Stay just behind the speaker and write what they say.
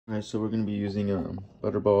Alright, so we're gonna be using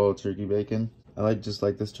butterball turkey bacon. I just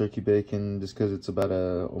like this turkey bacon just because it's about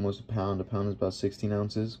almost a pound. A pound is about 16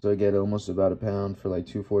 ounces. So I get almost about a pound for like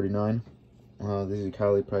 $2.49. These are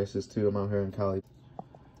Cali prices too. I'm out here in Cali.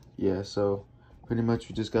 Yeah, so pretty much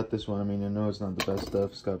we just got this one. I mean, I know it's not the best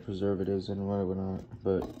stuff. It's got preservatives and whatnot,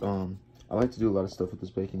 but I like to do a lot of stuff with this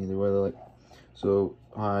bacon either way. So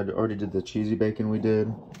I already did the cheesy bacon we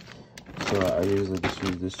did. So I usually just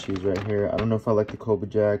use this cheese right here. I don't know if I like the Kobe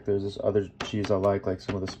Jack. There's this other cheese I like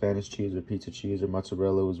some of the Spanish cheese or pizza cheese or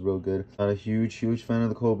mozzarella was real good. Not a huge fan of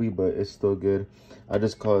the Kobe, but it's still good. I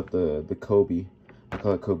just call it the Kobe. I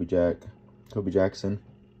call it Kobe Jack, Kobe Jackson.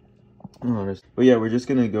 But yeah, we're just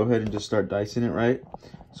gonna go ahead and just start dicing it, right?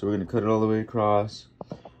 So we're gonna cut it all the way across,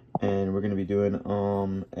 and we're gonna be doing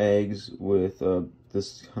eggs with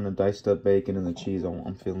this kind of diced up bacon and the cheese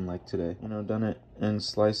I'm feeling like today. You know, done it in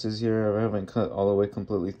slices here. I haven't cut all the way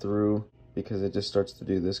completely through because it just starts to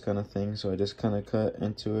do this kind of thing. So I just kind of cut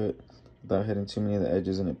into it without hitting too many of the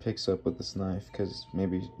edges, and it picks up with this knife because it's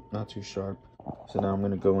maybe not too sharp. So now I'm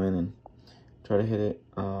gonna go in and try to hit it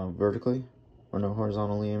vertically, or no,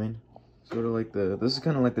 horizontally, I mean. Sort of like this is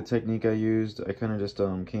kind of like the technique I used. I kind of just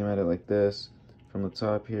came at it like this from the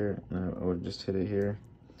top here, and I would just hit it here.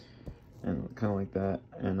 And kind of like that,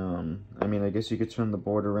 and I mean, I guess you could turn the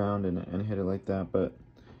board around and hit it like that, but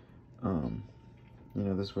you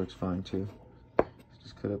know, this works fine too.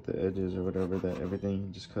 Just cut up the edges or whatever,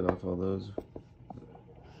 everything, just cut off all those.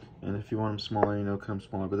 And if you want them smaller, you know, come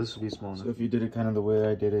smaller, but this will be small enough. So if you did it kind of the way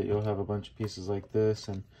I did it, you'll have a bunch of pieces like this,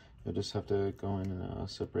 and you'll just have to go in and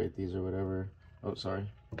separate these or whatever. Oh, sorry,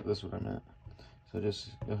 this is what I meant. So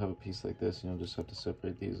you'll have a piece like this, and you'll just have to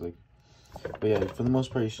separate these like. But yeah, for the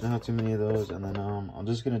most part, you shouldn't have too many of those. And then I'm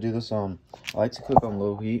just gonna do this I like to cook on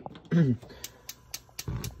low heat. But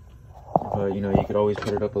you know, you could always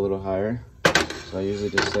put it up a little higher. So I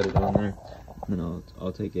usually just set it on there, and then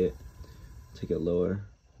I'll take it lower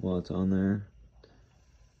while it's on there.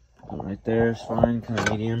 But right there is fine, kind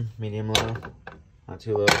of medium low, not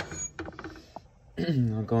too low.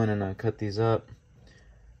 I'll go in and cut these up,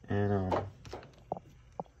 and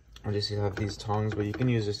I just have these tongs, but you can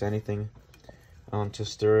use just anything to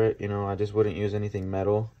stir it. You know, I just wouldn't use anything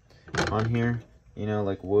metal on here. You know,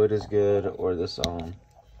 like wood is good, or this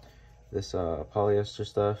polyester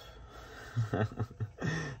stuff.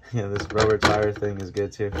 Yeah, this rubber tire thing is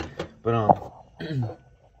good too. But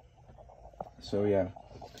so yeah,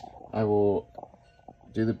 I will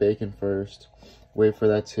do the bacon first, wait for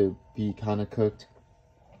that to be kind of cooked.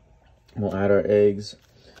 We'll add our eggs.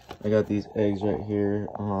 I got these eggs right here.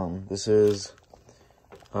 This is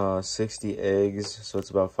 60 eggs, so it's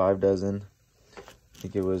about 5 dozen. I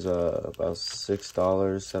think it was about $6,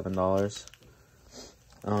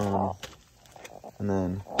 $7. And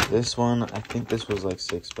then this one, I think this was like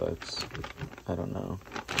 $6. I don't know.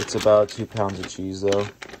 It's about 2 pounds of cheese though, so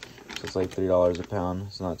it's like $3 a pound.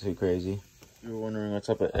 It's not too crazy. If you're wondering what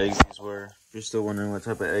type of eggs these were, if you're still wondering what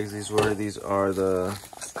type of eggs these were, these are I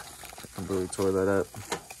completely tore that up.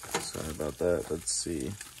 Sorry about that. Let's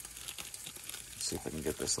see if I can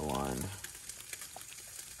get this aligned.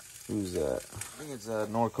 Who's that? I think it's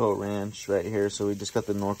Norco Ranch right here. So we just got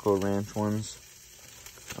the Norco Ranch ones.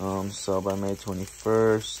 Sell by May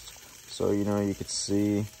 21st. So, you know, you could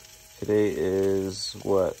see today is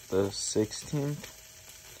what, the 16th?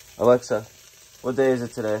 Alexa, what day is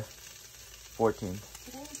it today? 14th.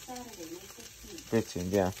 Today is Saturday, May 15th.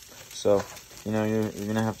 15th, yeah. So, you know, you're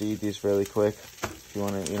gonna have to eat these fairly quick if you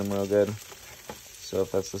want to eat them real good. So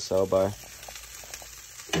if that's the sell by.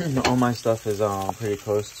 All my stuff is pretty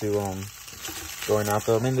close to going out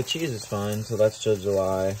though. I mean, the cheese is fine, so that's till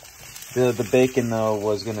July. The bacon though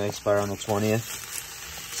was gonna expire on the 20th,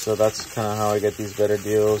 so that's kind of how I get these better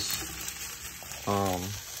deals. You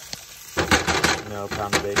know,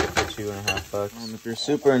 pound of bacon for $2.50. If you're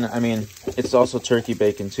super, I mean, it's also turkey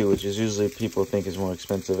bacon too, which is usually people think is more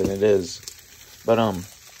expensive, and it is. But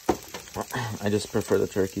I just prefer the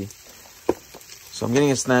turkey. So I'm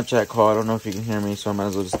getting a Snapchat call. I don't know if you can hear me, so I might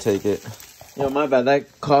as well just take it. Yo, my bad.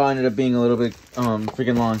 That call ended up being a little bit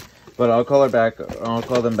freaking long. But I'll call her back. I'll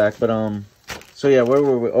call them back. But so yeah, where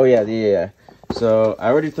were we? Oh yeah. So I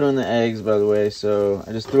already threw in the eggs, by the way. So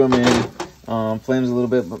I just threw them in. Flames a little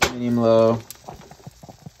bit, but medium low.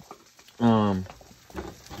 And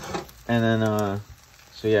then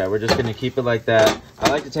so yeah, we're just gonna keep it like that. I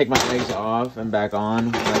like to take my eggs off and back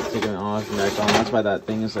on. I like to take them off and back on. That's why that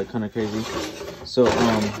thing is like kind of crazy. So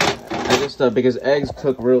I just because eggs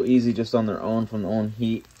cook real easy just on their own from their own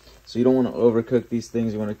heat. So you don't want to overcook these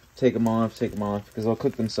things. You want to take them off because they'll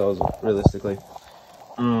cook themselves realistically.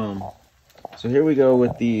 So here we go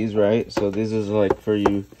with these, right? So this is like for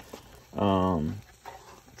you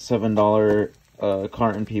 $7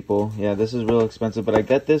 carton, people. Yeah, this is real expensive, but I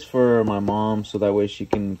get this for my mom so that way she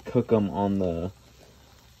can cook them on the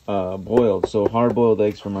boiled. So hard-boiled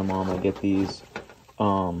eggs for my mom, I get these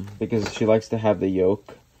because she likes to have the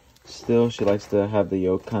yolk still. She likes to have the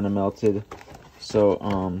yolk kind of melted.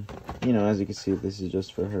 So you know, as you can see, this is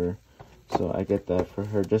just for her. So I get that for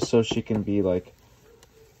her just so she can be like,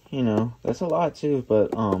 you know, that's a lot too,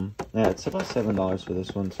 but yeah, it's about $7 for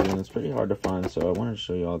this one too, and it's pretty hard to find. So I wanted to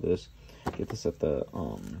show you all this. Get this at the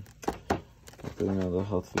you know, the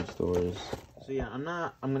health food stores. So yeah,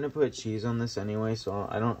 I'm gonna put cheese on this anyway, so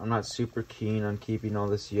I'm not super keen on keeping all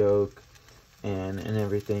this yolk and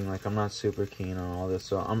everything. Like, I'm not super keen on all this,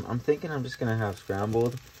 so I'm thinking I'm just gonna have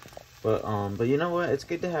scrambled. But you know what? It's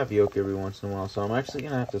good to have yolk every once in a while. So I'm actually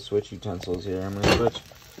gonna have to switch utensils here. I'm gonna switch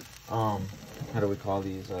how do we call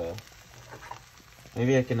these?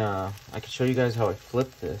 Maybe I can show you guys how I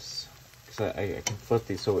flip this, because I can flip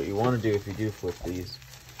these. So what you want to do if you do flip these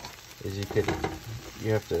is you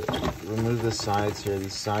have to remove the sides here.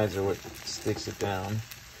 These sides are what sticks it down,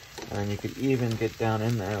 and then you could even get down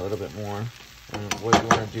in there a little bit more. And what you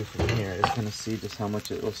want to do from here is kind of see just how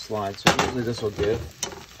much it will slide. So usually this will give.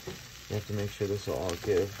 You have to make sure this will all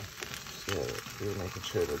give. So you're making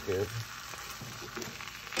sure it'll give.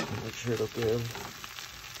 Make sure it'll give.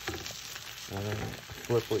 And then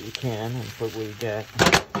flip what you can and flip what you get.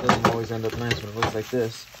 It doesn't always end up nice when it looks like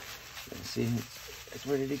this. See, it's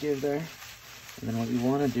ready to give there. And then what you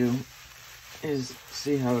want to do is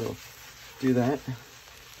see how it'll do that.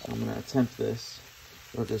 So I'm going to attempt this.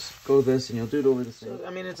 You'll just go this and you'll do it over the sink. So, I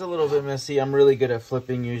mean, it's a little bit messy. I'm really good at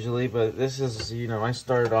flipping usually, but this is, you know, I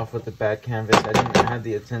started off with the bad canvas. I didn't have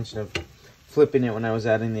the intention of flipping it when I was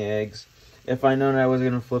adding the eggs. If I known I was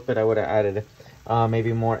going to flip it, I would have added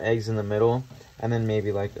maybe more eggs in the middle and then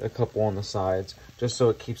maybe like a couple on the sides, just so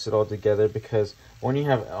it keeps it all together, because when you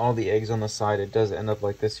have all the eggs on the side, it does end up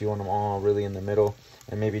like this. You want them all really in the middle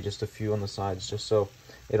and maybe just a few on the sides, just so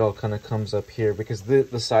it all kind of comes up here, because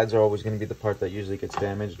the sides are always going to be the part that usually gets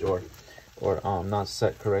damaged or not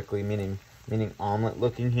set correctly, meaning omelet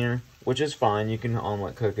looking here, which is fine. You can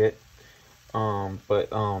omelet cook it, but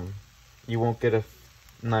you won't get a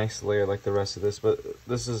nice layer like the rest of this. But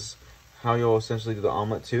this is how you'll essentially do the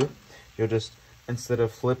omelet too. You'll just, instead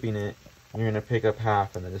of flipping it, you're going to pick up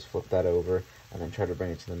half and then just flip that over and then try to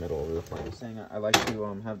bring it to the middle over the flame. I'm saying I like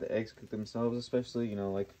to have the eggs cook themselves, especially, you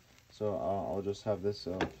know, like, so I'll just have this,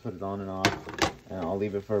 put it on and off, and I'll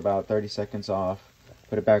leave it for about 30 seconds off,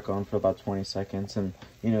 put it back on for about 20 seconds, and,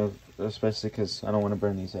 you know, especially because I don't want to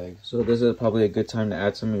burn these eggs. So this is probably a good time to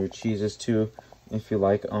add some of your cheeses too, if you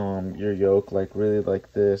like your yolk, like really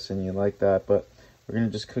like this, and you like that, but we're going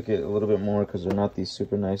to just cook it a little bit more because they're not these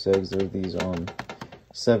super nice eggs. They're these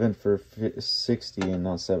 7 for 60 and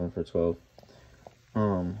not 7 for 12.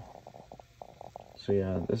 So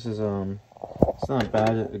yeah, this is it's not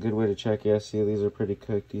bad. A good way to check. Yeah, see, these are pretty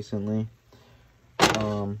cooked decently.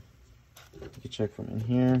 You can check from in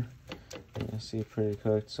here. Yeah, see, pretty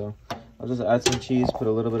cooked. So I'll just add some cheese, put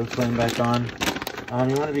a little bit of flame back on.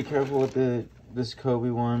 You want to be careful with this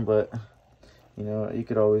Kobe one, but you know, you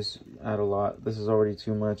could always add a lot. This is already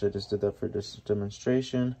too much. I just did that for just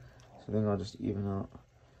demonstration. So then I'll just even out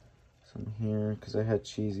some here because I had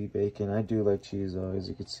cheesy bacon. I do like cheese though. As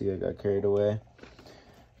you can see, I got carried away.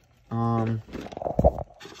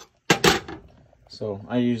 So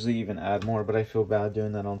I usually even add more, but I feel bad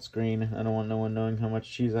doing that on screen. I don't want no one knowing how much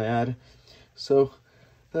cheese I add. So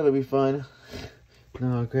that'll be fine. You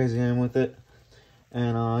know how crazy I am with it.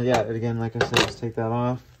 And yeah, again, like I said, just take that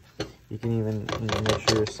off. You can even, you know, make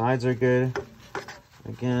sure your sides are good.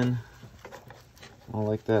 Again, all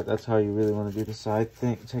like that. That's how you really want to do the side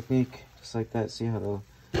technique. Just like that. See how they'll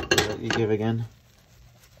let you give again.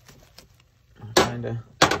 Kinda.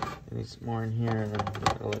 It needs more in here, and then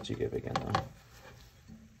it'll let you give again though.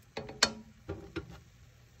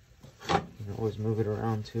 You can always move it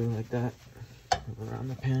around too, like that. Move it around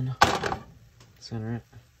the pan. Center it.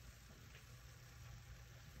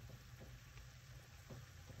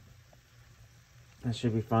 That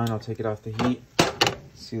should be fine. I'll take it off the heat.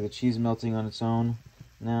 See the cheese melting on its own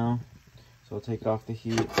now. So I'll take it off the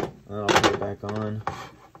heat, and then I'll put it back on.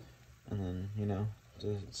 And then, you know,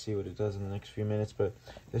 to see what it does in the next few minutes. But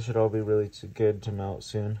this should all be really good to melt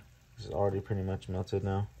soon. It's already pretty much melted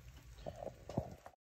now.